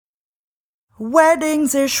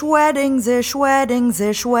Weddings-ish, weddings-ish,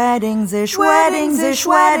 weddings-ish, weddings-ish, weddings-ish,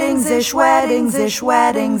 weddings-ish, weddings-ish,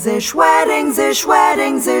 weddings-ish, weddings-ish,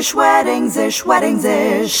 weddings-ish, weddings-ish,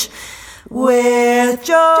 weddings-ish, with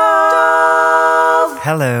Jove.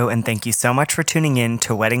 Hello, and thank you so much for tuning in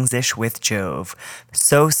to Weddings-ish with Jove.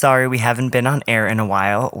 So sorry we haven't been on air in a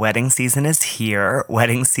while. Wedding season is here.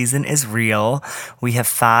 Wedding season is real. We have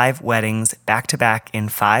 5 weddings back-to-back in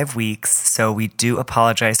 5 weeks, so we do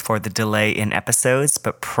apologize for the delay in episodes,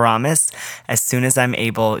 but promise, as soon as I'm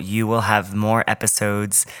able, you will have more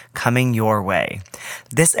episodes coming your way.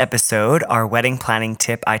 This episode, our wedding planning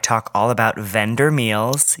tip, I talk all about vendor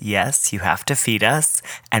meals. Yes, you have to feed us,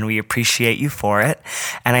 and we appreciate you for it.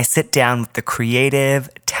 And I sit down with the creative,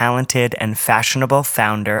 talented, and fashionable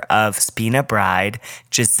founder of Spina Bride,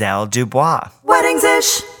 Giselle Dubois.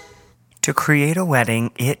 Weddings-ish. To create a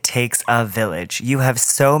wedding, it takes a village. You have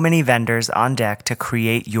so many vendors on deck to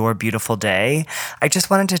create your beautiful day. I just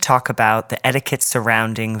wanted to talk about the etiquette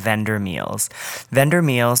surrounding vendor meals. Vendor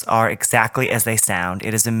meals are exactly as they sound.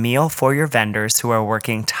 It is a meal for your vendors who are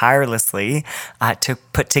working tirelessly to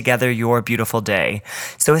put together your beautiful day.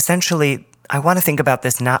 So essentially, I want to think about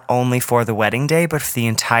this not only for the wedding day, but for the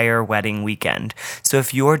entire wedding weekend. So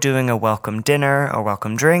if you're doing a welcome dinner or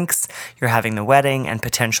welcome drinks, you're having the wedding and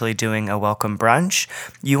potentially doing a welcome brunch,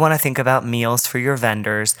 you want to think about meals for your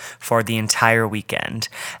vendors for the entire weekend.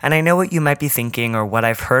 And I know what you might be thinking, or what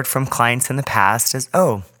I've heard from clients in the past is,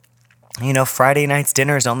 Friday night's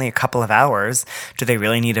dinner is only a couple of hours. Do they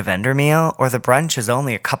really need a vendor meal? Or the brunch is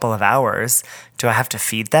only a couple of hours. Do I have to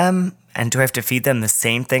feed them? And do I have to feed them the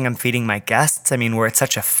same thing I'm feeding my guests? I mean, we're at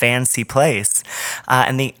such a fancy place.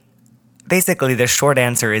 Basically, the short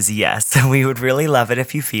answer is yes. We would really love it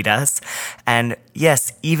if you feed us. And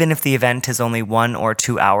yes, even if the event is only 1 or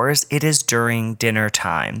 2 hours, it is during dinner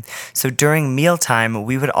time. So during mealtime,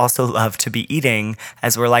 we would also love to be eating,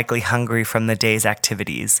 as we're likely hungry from the day's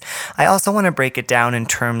activities. I also want to break it down in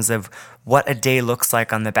terms of what a day looks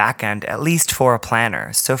like on the back end, at least for a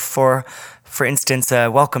planner. So for instance, a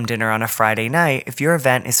welcome dinner on a Friday night, if your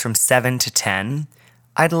event is from 7 to 10,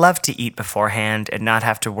 I'd love to eat beforehand and not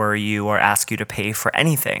have to worry you or ask you to pay for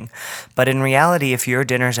anything. But in reality, if your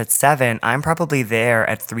dinner's at 7, I'm probably there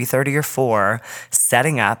at 3:30 or 4,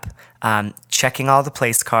 setting up, checking all the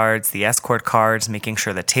place cards, the escort cards, making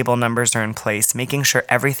sure the table numbers are in place, making sure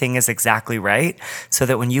everything is exactly right, so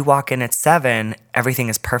that when you walk in at 7, everything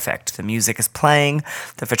is perfect. The music is playing,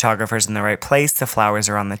 the photographer's in the right place, the flowers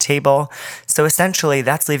are on the table. So essentially,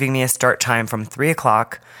 that's leaving me a start time from 3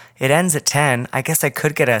 o'clock. It ends at 10. I guess I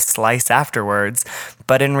could get a slice afterwards,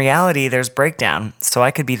 but in reality, there's breakdown. So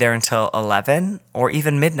I could be there until 11 or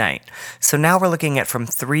even midnight. So now we're looking at from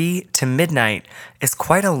 3 to midnight is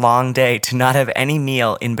quite a long day to not have any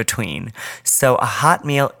meal in between. So a hot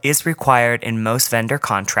meal is required in most vendor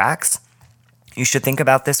contracts. You should think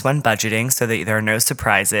about this when budgeting so that there are no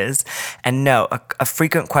surprises. And no, a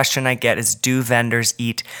frequent question I get is, do vendors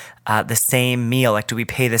eat the same meal? Like, do we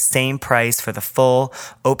pay the same price for the full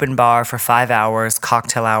open bar for 5 hours,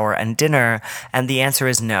 cocktail hour, and dinner? And the answer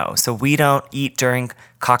is no. So we don't eat during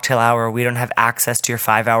cocktail hour. We don't have access to your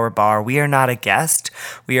 5-hour bar. We are not a guest.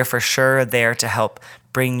 We are for sure there to help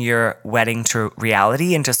bring your wedding to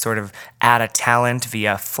reality and to sort of add a talent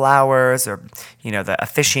via flowers or, the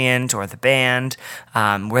officiant or the band.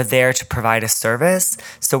 We're there to provide a service.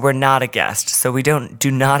 So we're not a guest. So we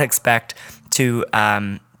do not expect to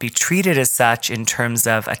be treated as such in terms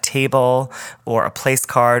of a table or a place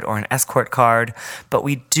card or an escort card, but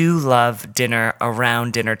we do love dinner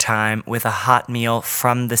around dinner time with a hot meal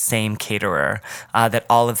from the same caterer that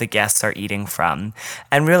all of the guests are eating from.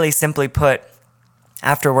 And really, simply put,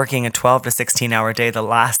 after working a 12 to 16 hour day, the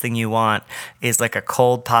last thing you want is like a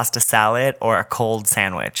cold pasta salad or a cold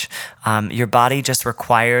sandwich. Your body just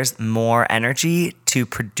requires more energy to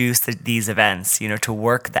produce these events, to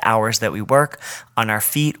work the hours that we work on our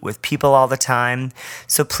feet with people all the time.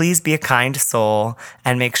 So please be a kind soul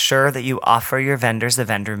and make sure that you offer your vendors a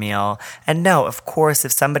vendor meal. And no, of course,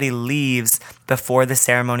 if somebody leaves before the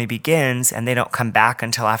ceremony begins and they don't come back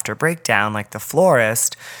until after breakdown, like the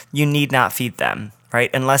florist, you need not feed them. Right?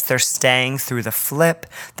 Unless they're staying through the flip,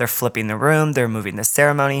 they're flipping the room, they're moving the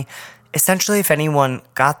ceremony. Essentially, if anyone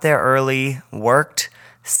got there early, worked,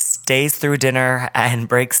 stays through dinner, and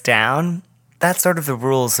breaks down, that's sort of the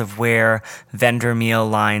rules of where vendor meal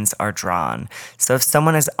lines are drawn. So if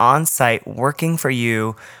someone is on site working for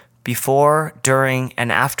you before, during,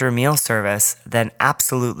 and after meal service, then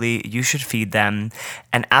absolutely you should feed them.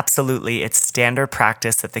 And absolutely it's standard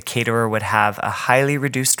practice that the caterer would have a highly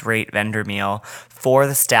reduced rate vendor meal for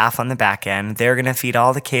the staff on the back end. They're going to feed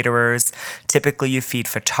all the caterers. Typically you feed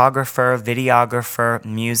photographer, videographer,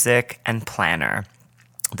 music, and planner.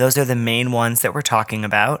 Those are the main ones that we're talking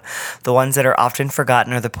about. The ones that are often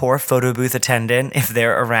forgotten are the poor photo booth attendant. If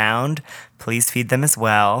they're around, please feed them as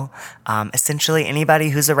well. Essentially,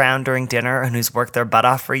 anybody who's around during dinner and who's worked their butt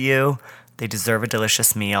off for you, they deserve a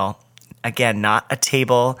delicious meal. Again, not a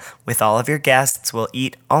table with all of your guests. Will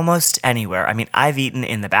eat almost anywhere. I mean, I've eaten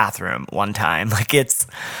in the bathroom one time. Like it's...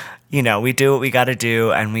 we do what we got to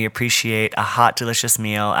do, and we appreciate a hot, delicious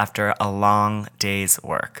meal after a long day's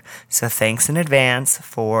work. So thanks in advance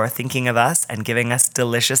for thinking of us and giving us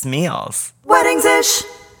delicious meals. Weddings-ish.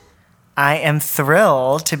 I am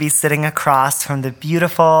thrilled to be sitting across from the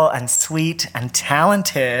beautiful and sweet and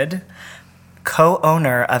talented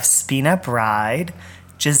co-owner of Spina Bride,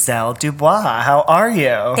 Giselle Dubois. How are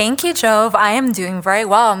you? Thank you, Jove. I am doing very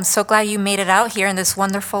well. I'm so glad you made it out here in this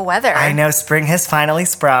wonderful weather. I know, spring has finally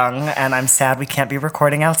sprung, and I'm sad we can't be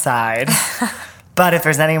recording outside. But if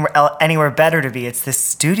there's anywhere better to be, it's this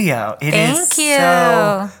studio. It is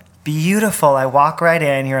so beautiful. I walk right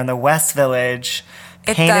in here in the West Village.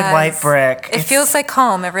 Painted white brick. It feels like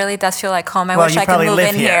home. It really does feel like home. I well, wish you I probably could move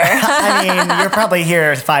live in here. I mean, you're probably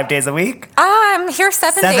here 5 days a week. Oh, I'm here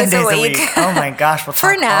seven days a week. Oh my gosh, we'll talk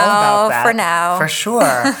For now, all about that. for now. For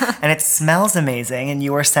sure. And it smells amazing, and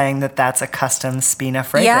you were saying that that's a custom Spina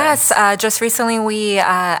fragrance. Yes, just recently we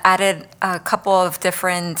added a couple of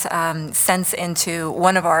different scents into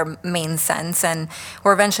one of our main scents, and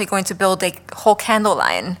we're eventually going to build a whole candle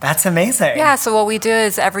line. That's amazing. Yeah, so what we do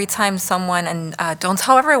is every time someone, and don't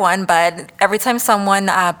tell everyone, but every time someone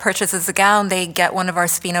purchases a gown, they get one of our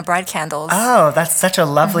Spina Bride candles. Oh, that's such a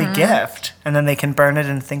lovely gift. And then they can burn it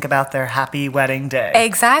and think about their happy wedding day.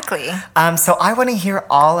 Exactly. So I want to hear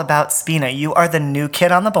all about Spina. You are the new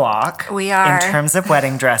kid on the block. We are. In terms of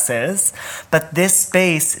wedding dresses. But this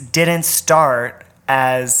space didn't start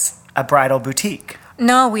as a bridal boutique.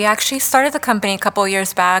 No, we actually started the company a couple of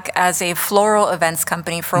years back as a floral events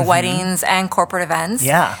company for weddings and corporate events.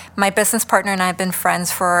 Yeah. My business partner and I have been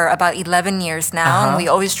friends for about 11 years now, and we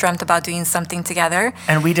always dreamt about doing something together.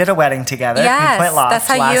 And we did a wedding together. Yes, in Point Loft that's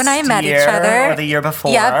how you and I met each other. Or the year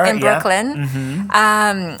before. Yep, in Brooklyn.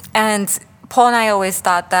 And Paul and I always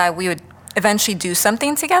thought that we would eventually do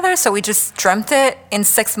something together, so we just dreamt it in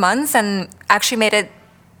 6 months and actually made it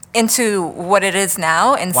into what it is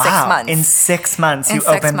now in 6 months. In 6 months, you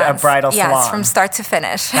opened a bridal salon. Yes, from start to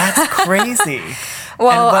finish. That's crazy.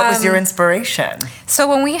 Well, and what was your inspiration? So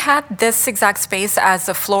when we had this exact space as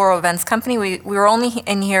a floral events company, we were only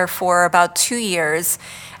in here for about 2 years.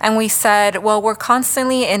 And we said, well, we're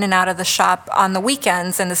constantly in and out of the shop on the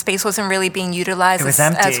weekends, and the space wasn't really being utilized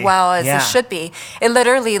as well as it should be. It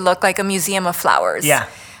literally looked like a museum of flowers. Yeah.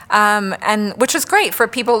 And which is great for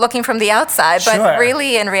people looking from the outside, but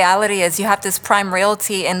really in reality is you have this prime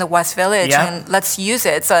realty in the West Village, and let's use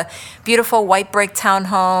it. It's a beautiful white brick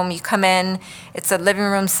townhome. You come in, it's a living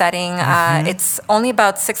room setting. It's only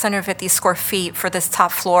about 650 square feet for this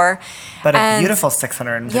top floor. But a beautiful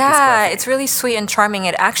 650 square feet. It's really sweet and charming.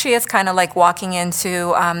 It actually is kind of like walking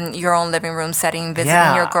into your own living room setting,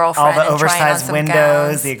 visiting your girlfriend, all the and trying on oversized some windows,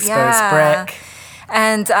 gowns. the exposed brick.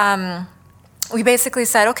 And we basically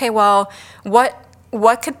said, okay, well,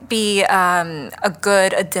 what could be a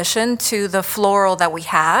good addition to the floral that we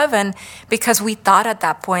have? And because we thought at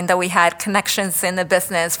that point that we had connections in the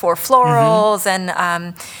business for florals,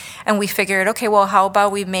 and we figured, okay, well, how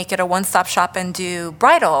about we make it a one-stop shop and do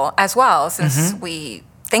bridal as well, since we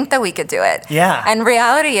think that we could do it. Yeah. And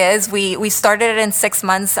reality is we started it in 6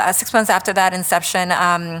 months. 6 months after that inception,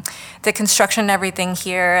 the construction and everything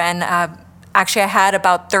here, and actually, I had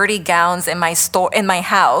about 30 gowns in my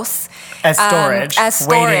house as storage,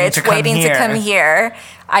 waiting to come here.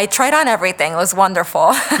 I tried on everything. It was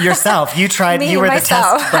wonderful. Yourself, you tried. You were the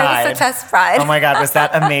test bride. I was the test bride. Oh my God, was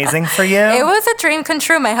that amazing for you? It was a dream come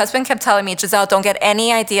true. My husband kept telling me, Giselle, don't get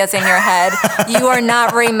any ideas in your head. You are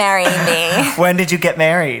not remarrying me. When did you get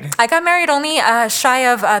married? I got married only shy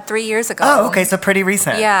of 3 years ago. Oh, okay, so pretty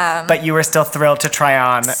recent. Yeah. But you were still thrilled to try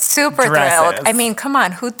on Super dresses. Thrilled. I mean, come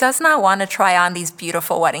on, who does not want to try on these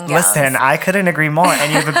beautiful wedding gowns? Listen, I couldn't agree more.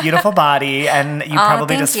 And you have a beautiful body, and you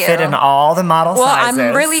probably just you. fit in all the model sizes. Well,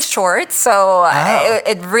 I'm really short, so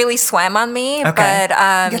it really swam on me. Okay.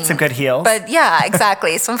 But you get some good heels. But yeah,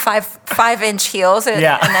 exactly, some 5-inch heels, and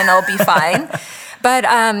then I'll be fine.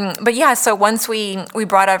 But yeah, so once we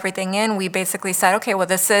brought everything in, we basically said, okay, well,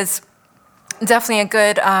 this is definitely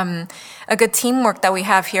a good teamwork that we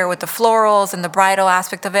have here with the florals and the bridal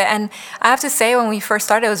aspect of it. And I have to say, when we first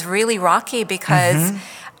started, it was really rocky because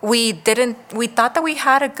we thought that we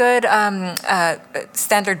had a good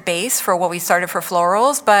standard base for what we started for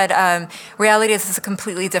florals, but reality is it's a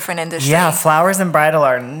completely different industry. Yeah, flowers and bridal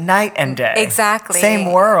are night and day. Exactly.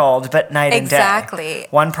 Same world, but night and day. Exactly.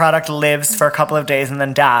 One product lives for a couple of days and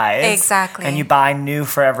then dies. Exactly. And you buy new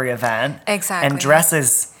for every event. Exactly. And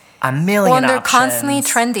dresses, a million well, and they're options. constantly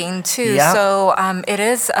trending too. Yep. So it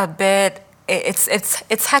is a bit.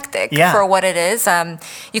 It's hectic Yeah. for what it is.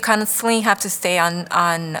 You constantly have to stay on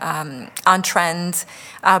trend,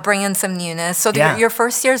 bring in some newness. So Yeah. your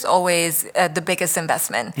first year is always the biggest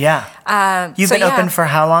investment. Yeah. You've been open for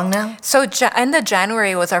how long now? So end of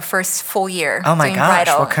January was our first full year. Oh my doing gosh!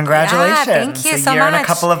 bridal. Well, congratulations! Yeah, thank you so a year much. and a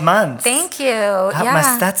couple of months. Thank you.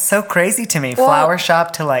 That's so crazy to me. Well- Flower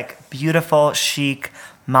shop to like beautiful, chic,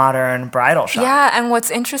 modern bridal shop. Yeah, and what's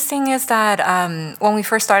interesting is that when we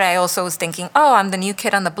first started, I also was thinking, oh, I'm the new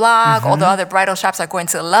kid on the block. All the other bridal shops are going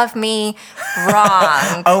to love me.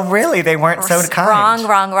 Wrong. Oh, really? They weren't so kind.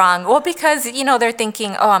 Wrong. Well, because, they're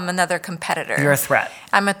thinking, oh, I'm another competitor. You're a threat.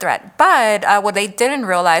 I'm a threat. But what they didn't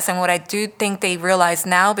realize, and what I do think they realize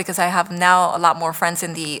now, because I have now a lot more friends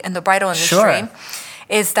in the bridal industry, Sure.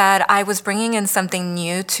 is that I was bringing in something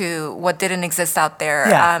new to what didn't exist out there.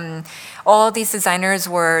 Yeah. All these designers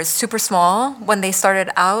were super small when they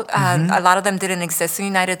started out. A lot of them didn't exist in the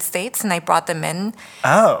United States, and I brought them in.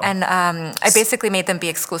 Oh. And I basically made them be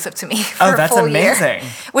exclusive to me for that's a full amazing.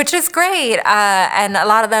 year, which is great. And a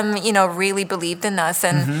lot of them, really believed in us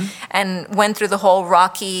and went through the whole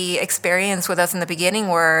rocky experience with us in the beginning,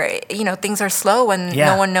 where things are slow when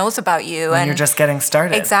Yeah. no one knows about you, When and you're just getting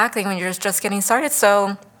started. exactly when you're just getting started.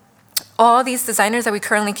 So all these designers that we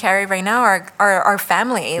currently carry right now are our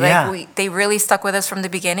family. Like they really stuck with us from the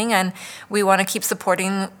beginning, and we want to keep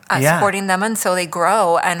supporting them until they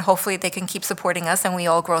grow, and hopefully they can keep supporting us, and we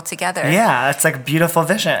all grow together. Yeah, it's like a beautiful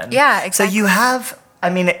vision. Yeah, So exactly. you have,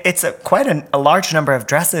 it's quite a large number of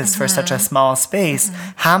dresses for such a small space.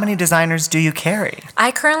 How many designers do you carry? I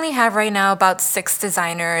currently have right now about 6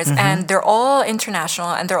 designers, and they're all international,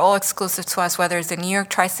 and they're all exclusive to us, whether it's the New York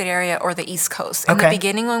tri-state area or the East Coast. In the Okay.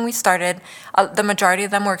 beginning, when we started, the majority of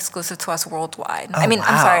them were exclusive to us worldwide. Oh, I'm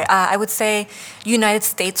wow. sorry, I would say United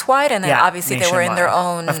States wide, and then obviously they were in their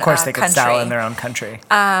own Of course, they could country. style in their own country.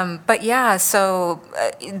 But yeah, so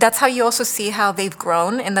that's how you also see how they've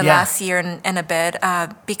grown in the Yeah. last year and a bit,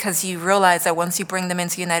 because you realize that once you bring them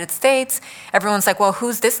into the United States, everyone's like, well,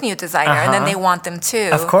 who's this new designer? And then they want them too.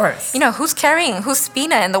 Of course. Who's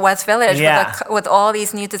Spina in the West Village Yeah. with all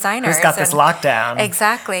these new designers? Who's got this lockdown?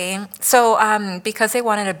 Exactly. So because they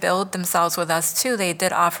wanted to build themselves with us too, they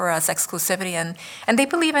did offer us exclusivity, and they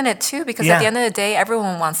believe in it too, because at the end of the day,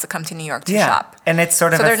 everyone wants to come to New York to shop. And it's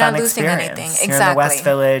sort of So a they're fun not losing experience. anything. You're in the West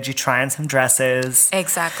Exactly. Village, you try on some dresses.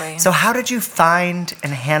 Exactly. So how did you find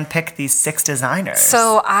and handpick these 6 designers?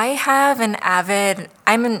 So I have an avid.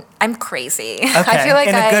 I'm crazy. Okay. I feel like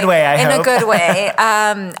In a good way, I in hope. a good way.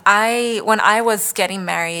 When I was getting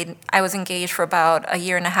married, I was engaged for about a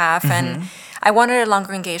year and a half, and I wanted a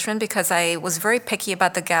longer engagement because I was very picky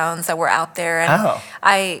about the gowns that were out there, and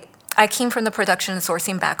I came from the production and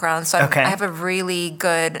sourcing background, so Okay. I have a really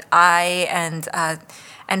good eye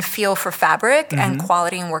and feel for fabric and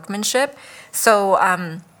quality and workmanship. So.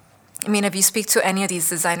 If you speak to any of these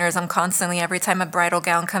designers, I'm constantly, every time a bridal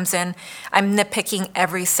gown comes in, I'm nitpicking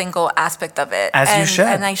every single aspect of it. As you should.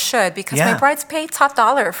 And I should, because Yeah. my brides pay top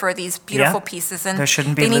dollar for these beautiful pieces, and There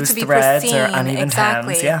shouldn't be they need loose to be threads or pristine. uneven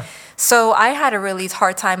exactly. hems, yeah. So I had a really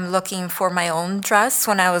hard time looking for my own dress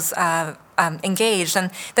when I was engaged, and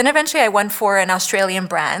then eventually I went for an Australian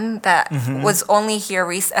brand that was only here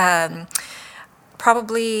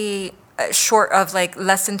probably short of like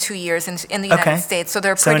less than 2 years in the United States. So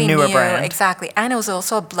they're So a pretty newer new. brand. Exactly. And it was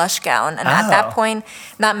also a blush gown. And at that Oh. point,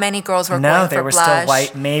 not many girls were No, going they for were blush. still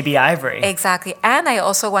white, maybe ivory. Exactly. And I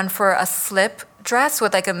also went for a slip dress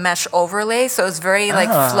with like a mesh overlay. So it was very like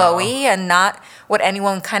flowy and not what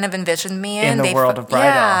anyone kind of envisioned me in. In the world of bridal.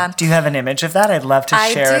 Yeah. Do you have an image of that? I'd love to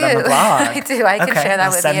I share it on the do. blog. I do. I can share that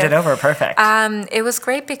I'll with send you. it over. Perfect. It was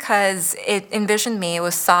great because it envisioned me. It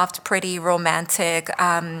was soft, pretty, romantic.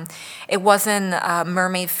 It wasn't a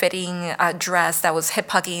mermaid fitting dress that was hip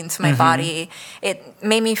hugging to my body. It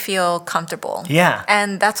made me feel comfortable. Yeah.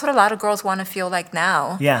 And that's what a lot of girls want to feel like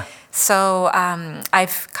now. Yeah. So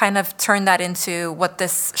I've kind of turned that into what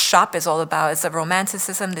this shop is all about. It's the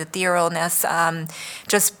romanticism, the etherealness,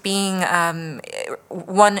 just being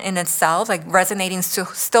one in itself, like resonating to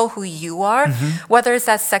still who you are. Whether it's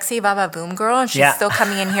that sexy Baba Boom girl and she's still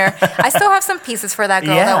coming in here. I still have some pieces for that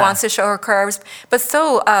girl that wants to show her curves, but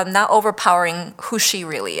still not overpowering who she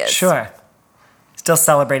really is. Sure. Still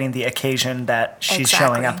celebrating the occasion that she's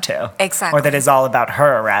showing up to. Exactly. Or that is all about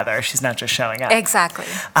her, rather. She's not just showing up. Exactly.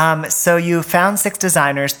 So you found 6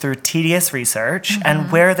 designers through tedious research.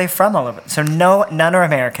 And where are they from all over? So none are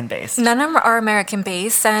American-based. None of them are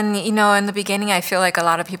American-based. And, in the beginning, I feel like a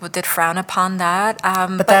lot of people did frown upon that.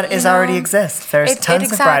 But that already exists. There's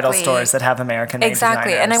tons of bridal stores that have American-made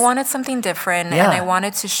Exactly. designers. And I wanted something different. And I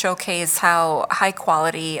wanted to showcase how high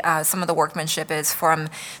quality some of the workmanship is from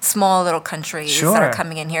small little countries that are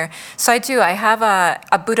coming in here. So I have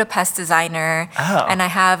a Budapest designer, and I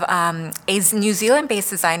have a New Zealand-based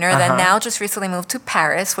designer that now just recently moved to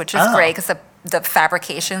Paris, which is great because the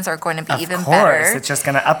fabrications are going to be even better. Of course, it's just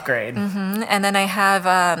going to upgrade. And then I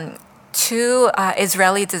have 2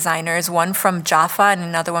 Israeli designers, one from Jaffa and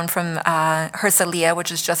another one from Herzliya,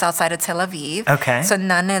 which is just outside of Tel Aviv. Okay. So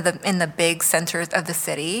none in the big centers of the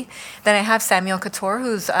city. Then I have Samuel Couture,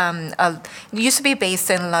 who's used to be based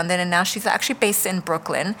in London, and now she's actually based in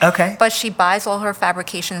Brooklyn. Okay. But she buys all her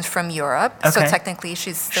fabrications from Europe. So technically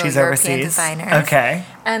she's still a European overseas. designer. Okay.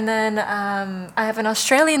 And then I have an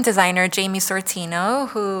Australian designer, Jamie Sortino,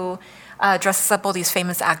 who dresses up all these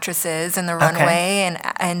famous actresses in the runway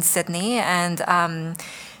in Sydney, and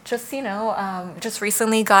just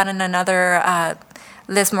recently gotten another.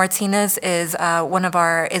 Liz Martinez is one of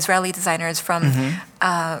our Israeli designers from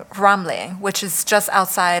Ramle, which is just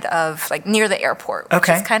outside of near the airport, which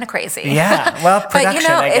is kind of crazy. Yeah, well,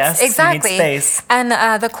 production, I guess. Exactly. You need space. And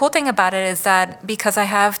the cool thing about it is that because I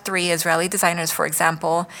have 3 Israeli designers, for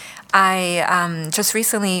example, I just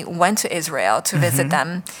recently went to Israel to visit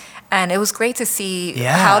them. And it was great to see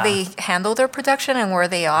how they handle their production and where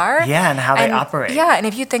they are. Yeah, and how they operate. Yeah, and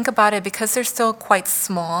if you think about it, because they're still quite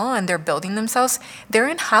small and they're building themselves, they're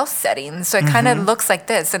in house settings. So it kind of looks like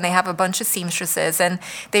this. And they have a bunch of seamstresses. And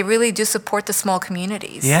they really do support the small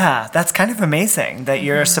communities. Yeah, that's kind of amazing that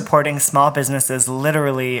you're supporting small businesses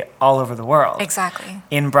literally all over the world. Exactly.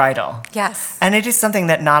 In bridal. Yes. And it is something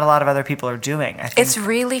that not a lot of other people are doing, I think. It's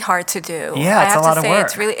really hard to do. Yeah, it's a lot of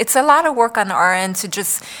work. It's a lot of work on our end to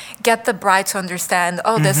just get the bride to understand,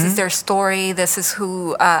 this is their story, this is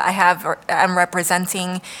who I'm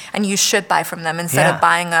representing, and you should buy from them instead of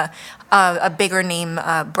buying a bigger name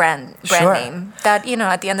brand name that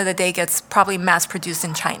at the end of the day gets probably mass produced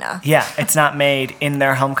in China. Yeah, it's not made in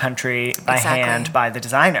their home country by hand by the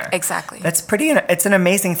designer. Exactly. It's an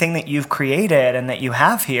amazing thing that you've created and that you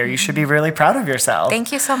have here. You should be really proud of yourself.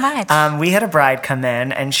 Thank you so much. We had a bride come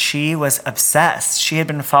in and she was obsessed. She had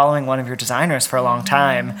been following one of your designers for a long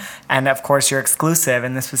time, and of course you're exclusive,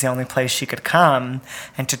 and this was the only place she could come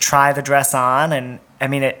and to try the dress on, and I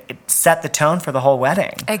mean, it set the tone for the whole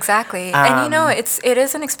wedding. Exactly. And it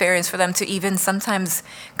is an experience for them to even sometimes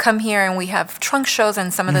come here, and we have trunk shows,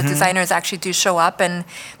 and some of the designers actually do show up, and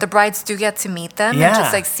the brides do get to meet them. Yeah.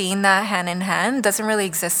 And just seeing that hand in hand doesn't really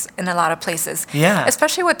exist in a lot of places. Yeah.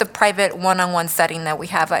 Especially with the private one-on-one setting that we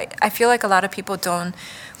have. I feel like a lot of people don't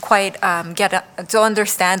quite don't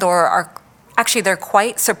understand, or are actually, they're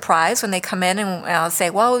quite surprised when they come in and I'll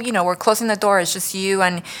say, well, we're closing the door. It's just you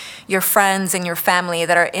and your friends and your family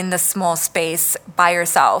that are in this small space by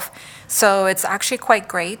yourself. So it's actually quite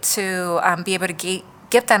great to be able to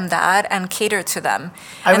give them that and cater to them.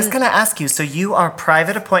 I was going to ask you, so you are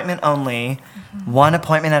private appointment only, one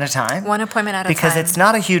appointment at a time? One appointment at a time. Because it's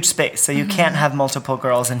not a huge space, so you can't have multiple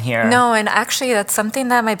girls in here. No, and actually that's something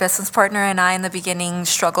that my business partner and I in the beginning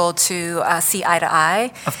struggled to see eye to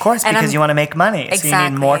eye. Of course, because you want to make money, so you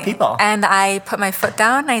need more people. And I put my foot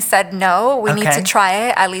down and I said, no, we need to try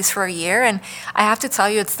it at least for a year. And I have to tell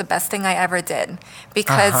you, it's the best thing I ever did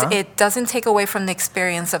because it doesn't take away from the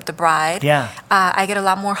experience of the bride. Yeah. I get a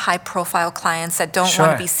lot more high profile clients that don't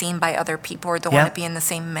want to be seen by other people or don't want to be in the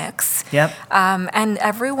same mix. Yep. And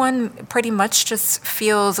everyone pretty much just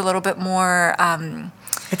feels a little bit more...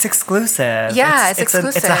 it's exclusive. Yeah, it's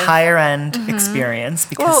exclusive. It's a higher end experience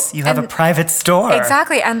because you have a private store.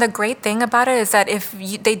 Exactly. And the great thing about it is that if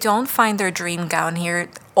they don't find their dream gown here,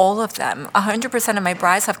 all of them. 100% of my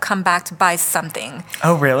brides have come back to buy something.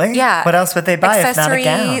 Oh, really? Yeah. What else would they buy if not a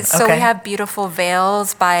gown? So we have beautiful veils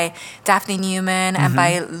by Daphne Newman and by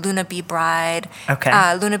Luna B. Bride. Okay.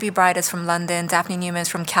 Luna B. Bride is from London. Daphne Newman is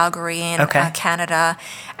from Calgary in Canada.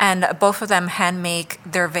 And both of them hand make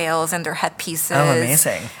their veils and their headpieces. Oh,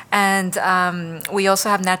 amazing. And we also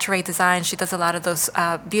have Nature Design. She does a lot of those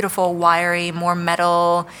beautiful, wiry, more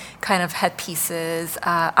metal kind of headpieces.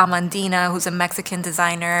 Amandina, who's a Mexican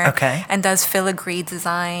designer, and does filigree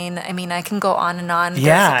design. I mean, I can go on and on. Yeah,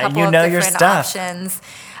 There's a couple you of know your different stuff. options.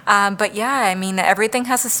 But yeah, I mean, everything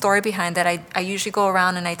has a story behind it. I usually go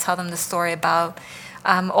around and I tell them the story about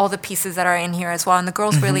all the pieces that are in here as well. And the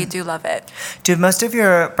girls really do love it. Do most of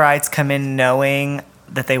your brides come in knowing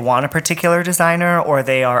that they want a particular designer, or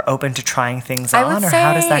they are open to trying things on, or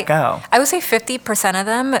how does that go? I would say 50% of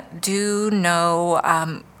them do know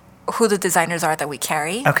who the designers are that we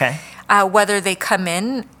carry. Okay. Whether they come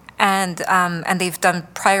in and they've done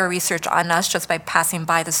prior research on us just by passing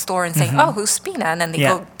by the store and saying, "Oh, who's Spina?" And then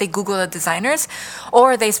they Google the designers,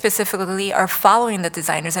 or they specifically are following the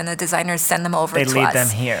designers, and the designers send them over to us. They lead them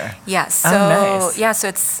here. Yes. So nice. yeah, so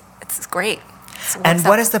it's great. And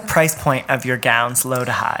what is the price point of your gowns, low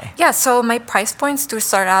to high? Yeah, so my price points do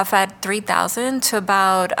start off at $3,000 to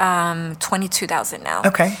about $22,000 now.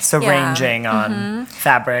 Okay, so ranging on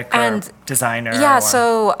fabric or designer. Yeah,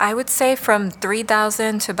 so I would say from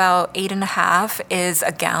 $3,000 to about $8,500 is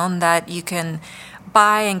a gown that you can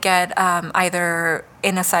buy and get either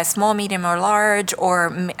in a size small, medium, or large, or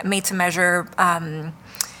made to measure.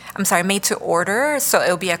 Made to order, so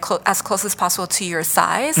it'll be as close as possible to your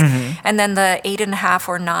size. And then the 8.5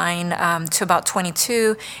 or 9 to about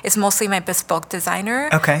 22 is mostly my bespoke designer,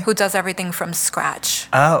 who does everything from scratch.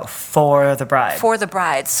 Oh, for the bride. For the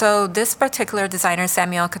bride. So this particular designer,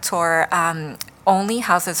 Samuelle Couture, only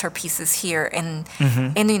houses her pieces here in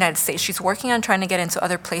the United States. She's working on trying to get into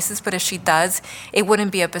other places, but if she does, it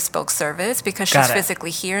wouldn't be a bespoke service because she's physically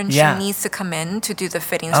here and she needs to come in to do the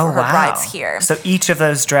fittings for her brides here. So each of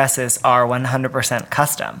those dresses are 100%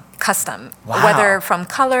 custom? Custom. Wow. Whether from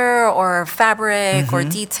color or fabric or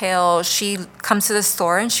detail, she comes to the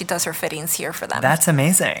store and she does her fittings here for them. That's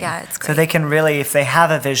amazing. Yeah, it's great. So they can really, if they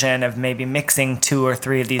have a vision of maybe mixing 2 or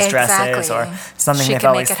 3 of these dresses or something they've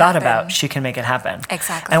always thought about, she can make it happen.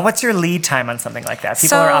 Exactly. And what's your lead time on something like that?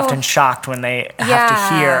 People are often shocked when they have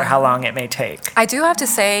to hear how long it may take. I do have to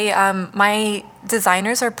say, my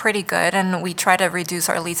designers are pretty good, and we try to reduce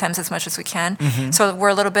our lead times as much as we can. So we're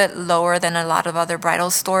a little bit lower than a lot of other bridal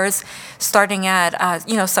stores, starting at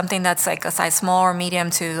something that's like a size small or medium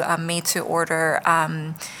to made to order.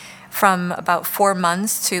 From about 4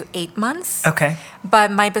 months to 8 months. Okay. But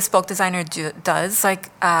my bespoke designer does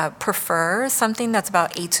prefer something that's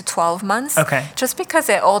about 8 to 12 months. Okay. Just because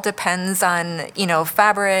it all depends on,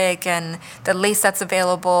 fabric and the lace that's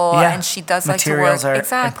available. Yeah. And she does Materials like to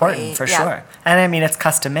work. are important for sure. And I mean, it's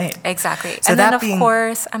custom made. Exactly. So and then of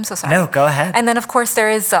course, I'm so sorry. No, go ahead. And then of course there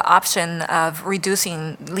is the option of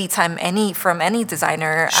reducing lead time from any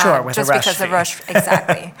designer. Sure, with just a rush because fee. of rush.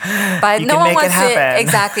 Exactly. But you no can one make wants it happen. to.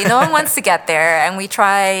 Exactly. No one wants to get there, and we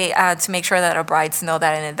try to make sure that our brides know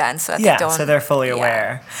that in advance, so that they don't. So they're fully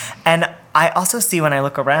aware. And I also see when I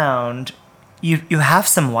look around, you have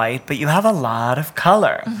some white, but you have a lot of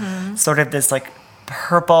color. Sort of this like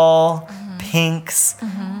purple, pinks,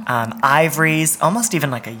 ivories, almost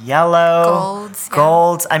even like a yellow,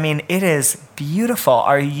 golds. I mean, it is beautiful.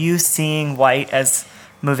 Are you seeing white as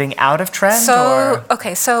moving out of trend? So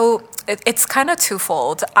it's kind of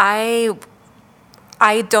twofold.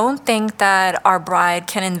 I don't think that our bride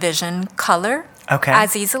can envision color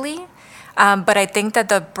as easily. But I think that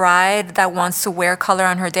the bride that wants to wear color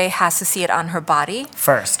on her day has to see it on her body.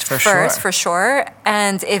 First, for sure.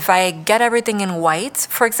 And if I get everything in white,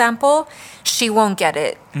 for example, she won't get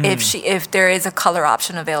it if there is a color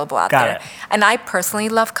option available out there. It. And I personally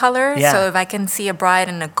love color. Yeah. So if I can see a bride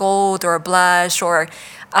in a gold or a blush or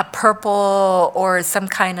a purple or some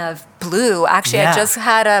kind of blue. Actually, I just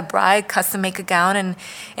had a bride custom make a gown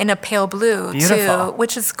in a pale blue too,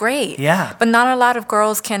 which is great. Yeah. But not a lot of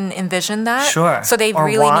girls can envision that. Sure. So they or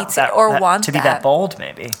really want need to, that, or that, want to be that bold,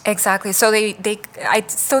 maybe. Exactly. So I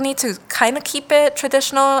still need to kind of keep it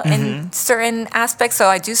traditional in certain aspects. So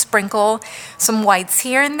I do sprinkle some whites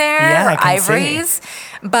here and there, I can ivories.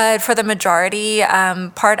 see. But for the majority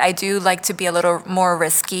part, I do like to be a little more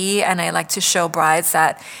risky, and I like to show brides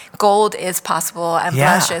that gold is possible, and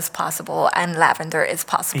blush is possible, and lavender is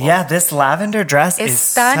possible. Yeah, this lavender dress is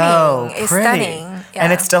stunning. so pretty. It's stunning. Yeah.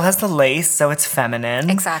 And it still has the lace, so it's feminine.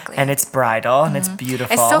 Exactly. And it's bridal, and it's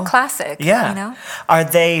beautiful. It's still classic. Yeah. You know? Are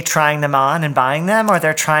they trying them on and buying them, or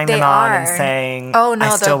they're trying them on and saying, "Oh no,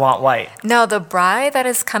 I still want white"? No, the bride that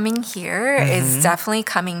is coming here is definitely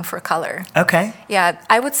coming for color. Okay. Yeah,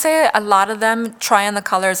 I would say a lot of them try on the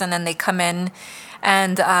colors, and then they come in,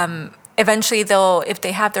 and eventually if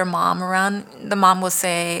they have their mom around, the mom will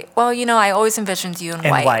say, well, you know, I always envisioned you in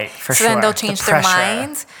white. white, for so sure. Then they'll change their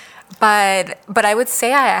minds. But I would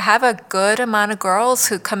say I have a good amount of girls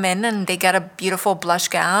who come in and they get a beautiful blush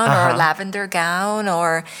gown or lavender gown,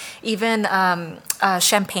 or even a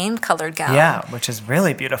champagne colored gown. Yeah, which is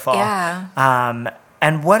really beautiful. Yeah.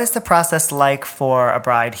 And what is the process like for a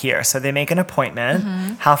bride here? So they make an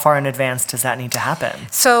appointment. How far in advance does that need to happen?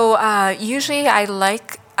 So usually I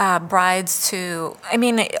like brides to, I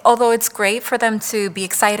mean, although it's great for them to be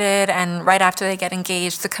excited and right after they get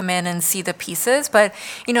engaged to come in and see the pieces, but,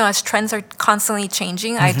 you know, as trends are constantly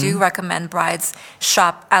changing, I do recommend brides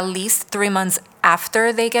shop at least 3 months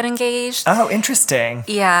after they get engaged. Oh, interesting.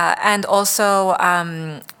 Yeah, and also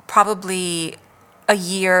probably a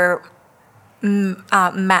year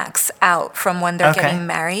max out from when they're getting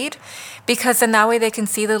married, because then that way they can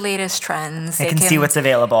see the latest trends. They can see what's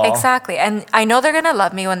available. Exactly. And I know they're going to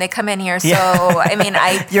love me when they come in here. So, I mean,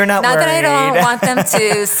 You're not that I don't worried. want them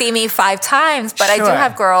to see me 5 times, but I do Sure.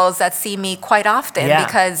 have girls that see me quite often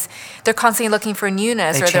because they're constantly looking for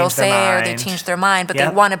newness, They or they'll change their say, or they mind. change their mind, but they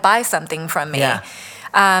want to buy something from me.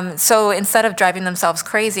 Yeah. So instead of driving themselves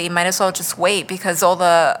crazy, might as well just wait, because all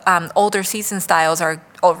the older season styles are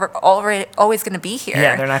always going to be here.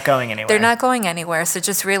 Yeah, they're not going anywhere. They're not going anywhere. So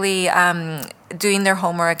just really doing their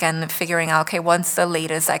homework and figuring out, okay, what's the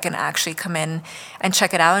latest I can actually come in and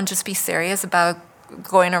check it out, and just be serious about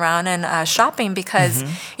going around and shopping, because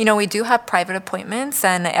you know, we do have private appointments,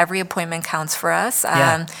 and every appointment counts for us.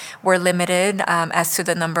 We're limited as to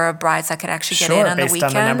the number of brides that can actually get in on the based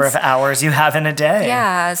weekends. on the number of hours you have in a day.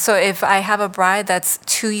 Yeah, so if I have a bride that's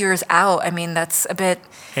 2 years out, I mean, that's a bit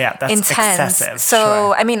that's intense. excessive. So,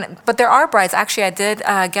 sure. I mean, but there are brides. Actually, I did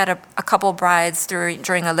get a couple brides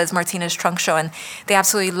during a Liz Martinez trunk show, and they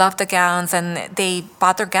absolutely loved the gowns, and they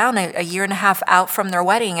bought their gown a year and a half out from their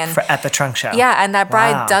wedding. And At the trunk show. yeah, and that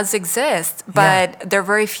bride Wow. does exist, but there are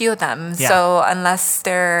very few of them. Yeah. So unless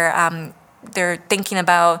they're thinking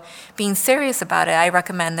about being serious about it, I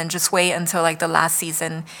recommend then just wait until like the last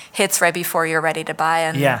season hits right before you're ready to buy,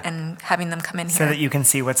 and having them come in here. So that you can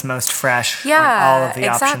see what's most fresh. Yeah, like all of the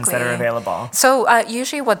options exactly. that are available. So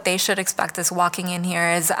usually what they should expect is walking in here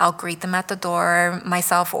is I'll greet them at the door,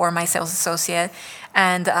 myself or my sales associate,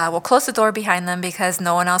 and we'll close the door behind them because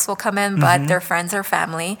no one else will come in but their friends or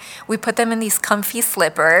family. We put them in these comfy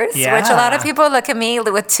slippers, which a lot of people look at me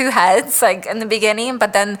with 2 heads like in the beginning,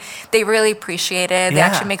 but then they really appreciate it. They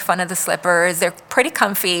actually make fun of the slippers. They're pretty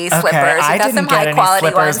comfy slippers. I We got didn't some get high any quality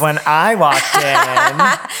slippers ones. when I walked in.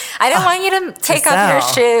 I didn't want you to take off your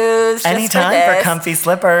Giselle, shoes. Any just for time for this. comfy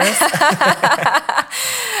slippers.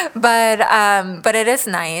 But it is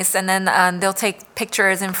nice, and then they'll take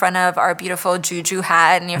pictures in front of our beautiful juju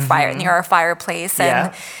hat near our fireplace,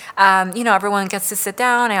 and you know, everyone gets to sit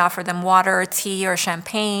down. I offer them water or tea or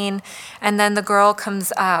champagne, and then the girl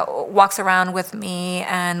walks around with me,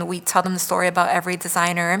 and we tell them the story about every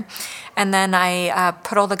designer, and then I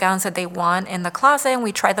put all the gowns that they want in the closet, and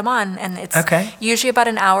we try them on, and it's usually about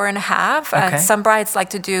an hour and a half. Some brides like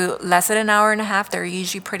to do less than an hour and a half. They're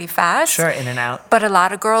usually pretty fast. Sure, in and out. But a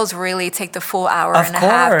lot of girls really take the full hour Of and a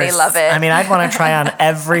course. half. They love it. I mean, I'd want to try on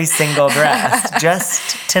every single dress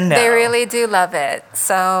just to know. They really do love it.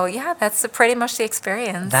 So yeah, that's pretty much the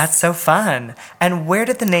experience. That's so fun. And where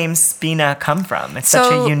did the name Spina come from? It's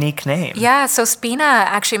such a unique name. Yeah, so Spina,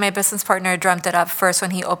 actually my business partner dreamt it up first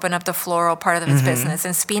when he opened up the floral part of his business.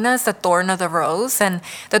 And Spina is the thorn of the rose. And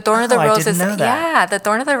the thorn of the rose I didn't know that. Yeah, the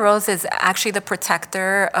thorn of the rose is actually the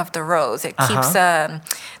protector of the rose. It keeps the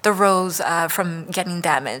rose from getting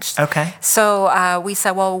damaged. Okay. So we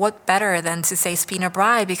said, well, what better than to say Spina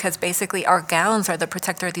Bride, because basically our gowns are the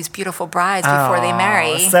protector of these beautiful brides before they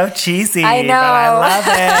marry. So cheesy, I know. but I love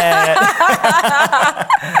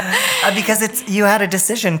it. Because you had a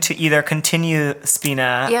decision to either continue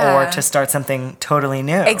Spina or to start something totally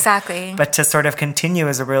new. Exactly. But to sort of continue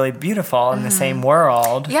is a really beautiful in the same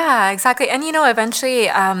world. Yeah, exactly. And you know, eventually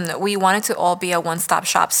we wanted to all be a one-stop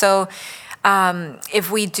shop. So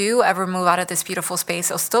if we do ever move out of this beautiful space,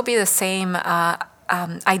 it'll still be the same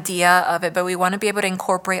idea of it, but we want to be able to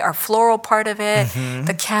incorporate our floral part of it,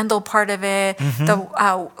 the candle part of it,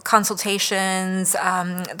 the consultations,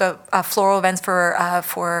 the floral events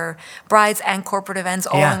for brides and corporate events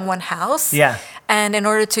all in one house. Yeah. And in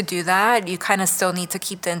order to do that, you kind of still need to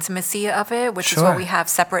keep the intimacy of it, which is what we have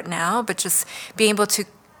separate now, but just being able to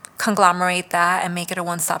conglomerate that and make it a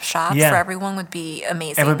one-stop shop for everyone would be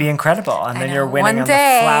amazing. It would be incredible. And then you're winning One on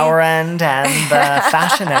day. the flower end and the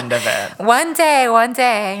fashion end of it. One day.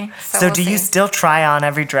 So we'll do you see. still try on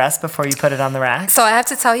every dress before you put it on the rack? So I have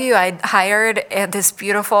to tell you, I hired this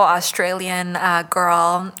beautiful Australian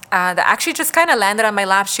girl that actually just kind of landed on my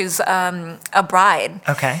lap. She was a bride.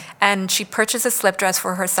 Okay. And she purchased a slip dress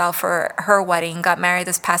for herself for her wedding, got married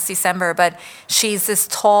this past December, but she's this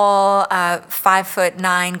tall,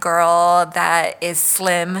 5'9" girl that is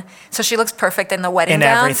slim. So she looks perfect in the wedding In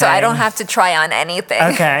gown, so I everything. don't have to try on anything.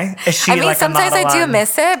 Okay. Is she I mean, like a sometimes I model do on-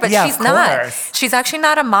 miss it, but Yeah, she's of not. course. She's actually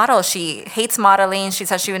not a model. She hates modeling. She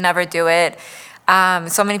says she would never do it.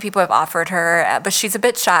 So many people have offered her, but she's a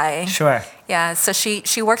bit shy. Sure. Yeah, so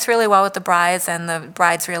she works really well with the brides, and the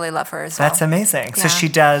brides really love her as well. That's amazing. So Yeah. she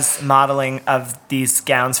does modeling of these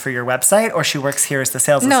gowns for your website, or she works here as the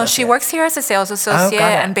sales associate? No, she works here as a sales associate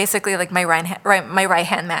got it. and basically like my right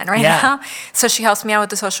hand man right Yeah. now. So she helps me out with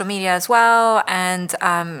the social media as well. And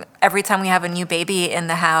every time we have a new baby in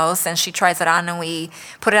the house, and she tries it on, and we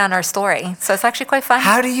put it on our story. So it's actually quite fun.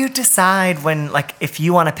 How do you decide when, like, if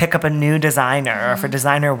you want to pick up a new designer or if a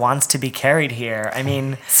designer wants to be carried here? I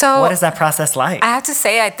mean, So- what is that process like? I have to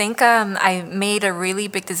say, I think I made a really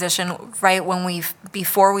big decision right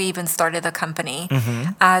before we even started the company.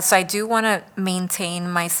 So I do want to maintain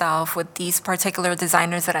myself with these particular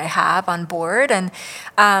designers that I have on board, and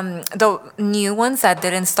the new ones that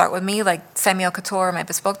didn't start with me, like Samuel Couture, my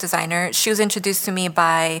bespoke designer, she was introduced to me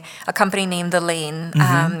by a company named The Lane,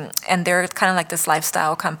 and they're kind of like this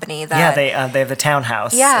lifestyle company that. Yeah, they have the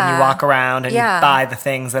townhouse. And Yeah. you walk around and Yeah. you buy the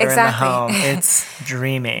things that Exactly. are in the home. It's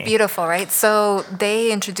dreamy. Beautiful, right? So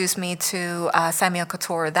they introduced me to Samuel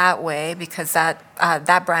Couture that way because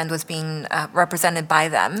that brand was being represented by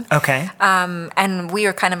them. Okay. And we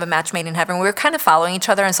were kind of a match made in heaven. We were kind of following each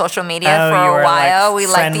other on social media Oh, for you a were, while. like, We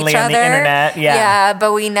liked each friendly on other. the internet, yeah. Yeah,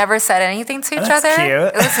 but we never said anything to each That's other.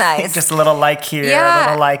 cute. It was nice. Just a little like here, a yeah.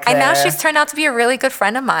 little like there. And now she's turned out to be a really good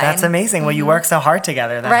friend of mine. That's amazing. Well, you work so hard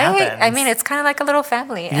together. That Right? happens. I mean, it's kind of like a little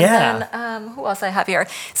family. And Yeah. then, who else I have here?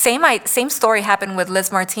 Same story happened with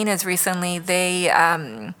Liz Martinez recently. They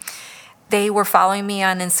were following me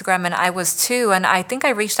on Instagram, and I was too. And I think I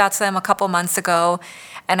reached out to them a couple months ago,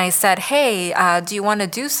 and I said, "Hey, do you want to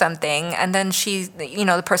do something?" And then she,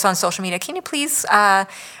 the person on social media, can you please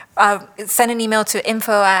send an email to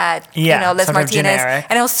info at Yeah, Liz sort of Martinez? generic.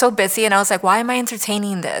 And I was so busy, and I was like, "Why am I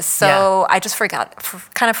entertaining this?" So I just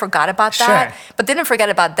kind of forgot about that, Sure. but didn't forget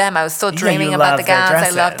about them. I was still dreaming you about love the their gowns. I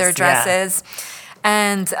love their dresses, yeah. dresses.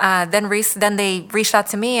 And then they reached out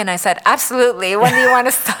to me, and I said, "Absolutely. When do you want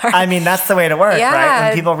to start?" I mean, that's the way to work, right? Yeah.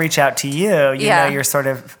 When people reach out to you, you know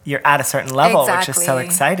you're at a certain level, which is so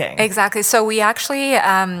exciting. Exactly. So we actually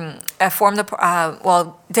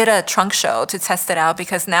did a trunk show to test it out,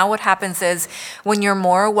 because now what happens is when you're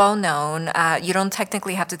more well-known, you don't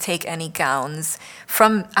technically have to take any gowns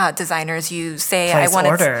from designers. You say, Place I want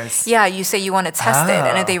orders. you say you want to test it.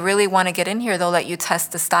 And Oh. if they really want to get in here, they'll let you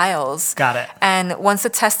test the styles. Got it. And once the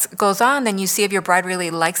test goes on, then you see if your bride really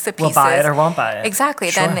likes the Will pieces. buy it or won't buy it.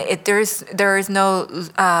 Exactly. Sure. Then there is no,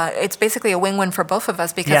 it's basically a win-win for both of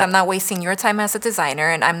us, because Yeah. I'm not wasting your time as a designer,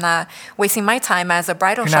 and I'm not wasting my time as a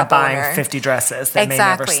bridal You're shop not buying owner. 50 dresses that may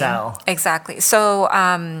never sell. Exactly. So,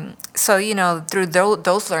 through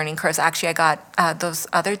those learning curves, actually, I got those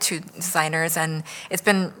other two designers, and it's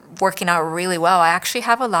been working out really well. I actually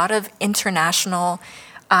have a lot of international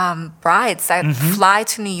brides that fly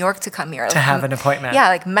to New York to come here. To have an appointment. Yeah,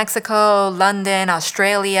 like Mexico, London,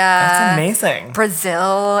 Australia. That's amazing.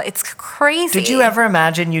 Brazil. It's crazy. Did you ever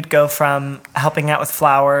imagine you'd go from helping out with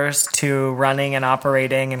flowers to running and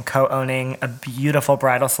operating and co-owning a beautiful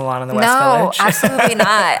bridal salon in the West Village? No, absolutely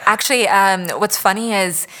not. Actually, what's funny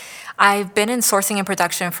is I've been in sourcing and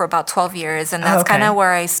production for about 12 years, and that's okay. kind of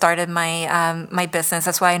where I started my my business.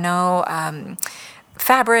 That's why I know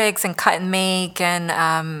fabrics and cut and make,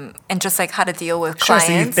 and just like how to deal with Sure, clients.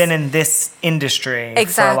 so you've been in this industry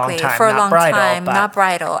Exactly, for a long time. time, but- not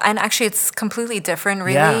bridal. And actually, it's completely different,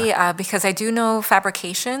 really, because I do know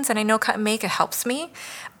fabrications and I know cut and make. It helps me,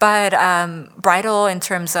 but bridal, in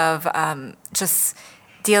terms of just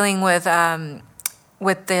dealing with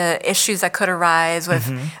the issues that could arise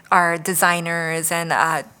with our designers and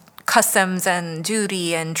customs and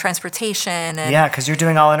duty and transportation. And Yeah, because you're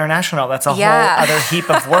doing all international. That's a Yeah. whole other heap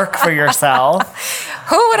of work for yourself.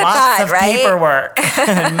 Who would have Lots thought, of right? paperwork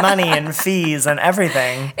and money and fees and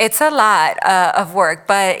everything. It's a lot of work,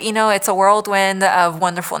 but you know, it's a whirlwind of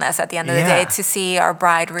wonderfulness at the end of the day Yeah. to see our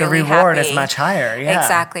bride The really reward happy. is much higher. Yeah.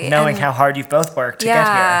 Exactly. Knowing And- how hard you've both worked to get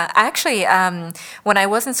Yeah, here. actually, when I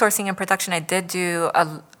was in sourcing and production, I did do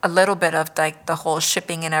a little bit of like the whole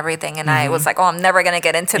shipping and everything, and I was like, oh, I'm never gonna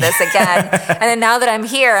get into this again. And then now that I'm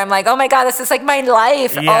here, I'm like, oh my god, this is like my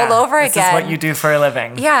life all over this again. is what you do for a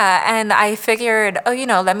living. Yeah, and I figured, oh, you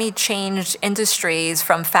know, let me change industries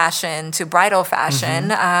from fashion to bridal fashion.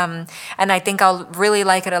 And I think I'll really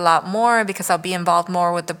like it a lot more because I'll be involved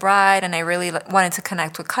more with the bride, and I really wanted to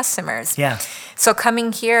connect with customers. Yeah. So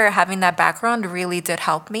coming here, having that background really did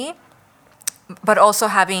help me. But also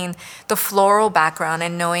having the floral background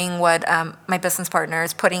and knowing what my business partner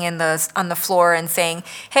is putting in on the floor and saying,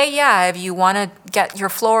 hey, yeah, if you want to get your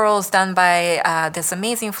florals done by this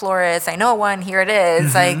amazing florist, I know one, here it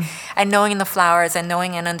is. Like, and knowing the flowers and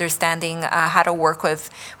knowing and understanding how to work with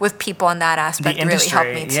people in that aspect The really industry,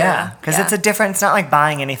 helped me too. yeah. Because it's a different, it's not like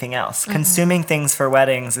buying anything else. Consuming things for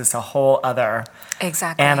weddings is a whole other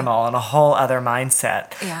Exactly. animal and a whole other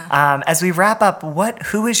mindset. Yeah. As we wrap up,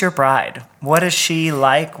 who is your bride? What is she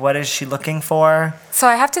like? What is she looking for? So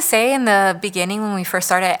I have to say, in the beginning when we first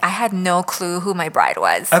started, I had no clue who my bride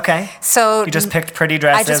was. Okay. So You just picked pretty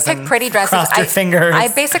dresses. I just picked and pretty dresses. Crossed your fingers. I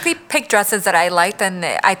basically picked dresses that I liked, and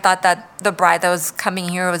I thought that the bride that was coming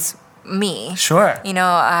here was me. Sure. You know,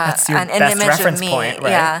 That's your an best image reference of me. point, right?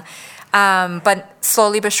 Yeah. But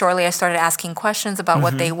slowly but surely, I started asking questions about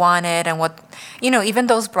what they wanted and what, you know, even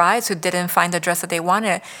those brides who didn't find the dress that they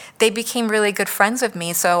wanted, they became really good friends with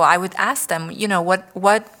me. So I would ask them, you know, what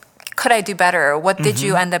could I do better? What did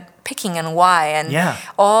you end up picking and why? And Yeah.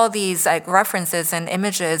 all these like references and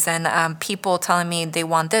images and people telling me they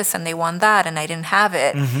want this and they want that and I didn't have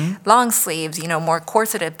it. Long sleeves, you know, more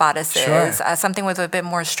corseted bodices, Sure. something with a bit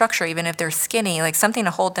more structure, even if they're skinny, like something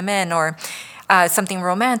to hold them in, or something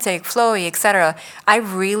romantic, flowy, etc. I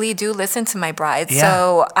really do listen to my brides. Yeah.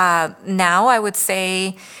 So now I would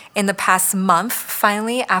say in the past month,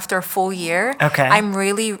 finally, after a full year, Okay. I'm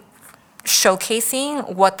really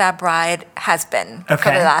showcasing what that bride has been for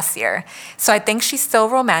Okay. the last year. So I think she's still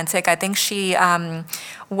romantic. I think she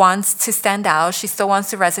wants to stand out. She still wants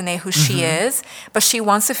to resonate who she is, but she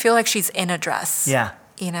wants to feel like she's in a dress. Yeah.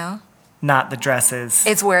 You know? Not the dresses.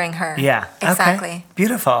 It's wearing her. Yeah. Exactly. Okay.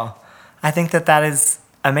 Beautiful. I think that is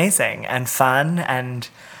amazing and fun, and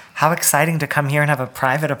how exciting to come here and have a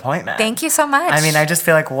private appointment. Thank you so much. I mean, I just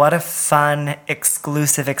feel like what a fun,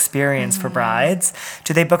 exclusive experience for brides.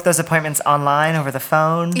 Do they book those appointments online, over the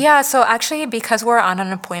phone? Yeah, so actually, because we're on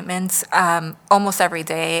an appointment almost every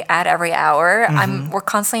day at every hour, we're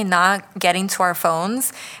constantly not getting to our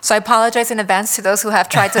phones. So I apologize in advance to those who have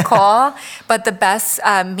tried to call, but the best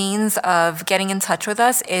means of getting in touch with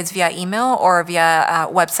us is via email or via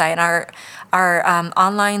website. Our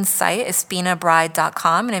online site is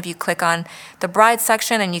spinabride.com, and if you click on the bride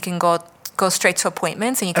section, and you can go straight to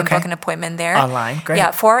appointments, and you can Okay. book an appointment there. Online, great. Yeah,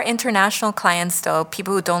 for our international clients, though,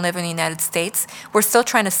 people who don't live in the United States, we're still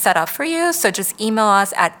trying to set up for you, so just email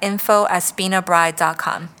us at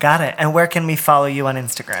info@spinabride.com. Got it. And where can we follow you on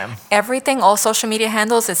Instagram? Everything, all social media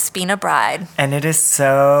handles is Spina Bride. And it is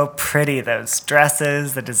so pretty, those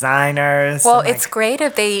dresses, the designers. Well, I'm it's great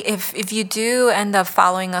if you do end up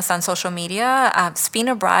following us on social media.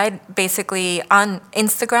 Spina Bride basically on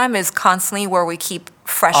Instagram is constantly where we keep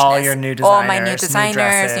freshness. All your new All my new designers, new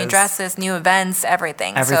designers, new dresses. dresses, new events,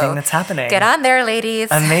 everything. Everything So that's happening. Get on there, ladies.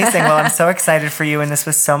 Amazing. Well, I'm so excited for you, and this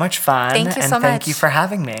was so much fun. Thank you and so thank much. you for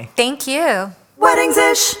having me. Thank you.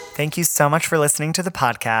 Weddings-ish. Thank you so much for listening to the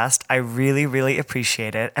podcast. I really, really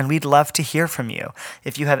appreciate it. And we'd love to hear from you.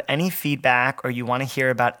 If you have any feedback or you want to hear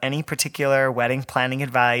about any particular wedding planning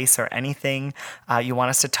advice or anything you want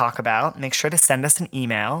us to talk about, make sure to send us an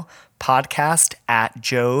email,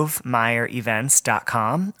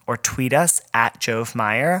 podcast@jovemeierevents.com, or tweet us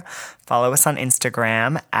 @jovemeyer. Follow us on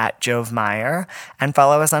Instagram @jovemeyer, and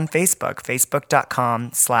follow us on Facebook,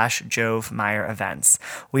 facebook.com/jovemeierevents.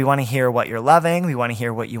 We want to hear what you're loving. We want to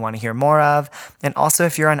hear what you want to hear more of. And also,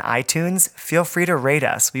 if you're on iTunes, feel free to rate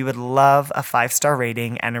us. We would love a 5-star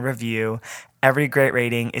rating and a review. Every great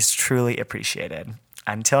rating is truly appreciated.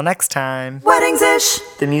 Until next time. Weddings-ish.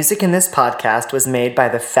 The music in this podcast was made by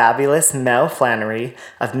the fabulous Mel Flannery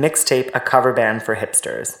of Mixtape, a cover band for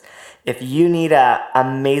hipsters. If you need an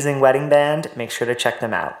amazing wedding band, make sure to check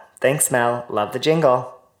them out. Thanks, Mel. Love the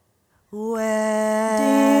jingle.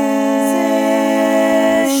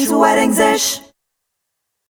 Weddings-ish. Weddings-ish.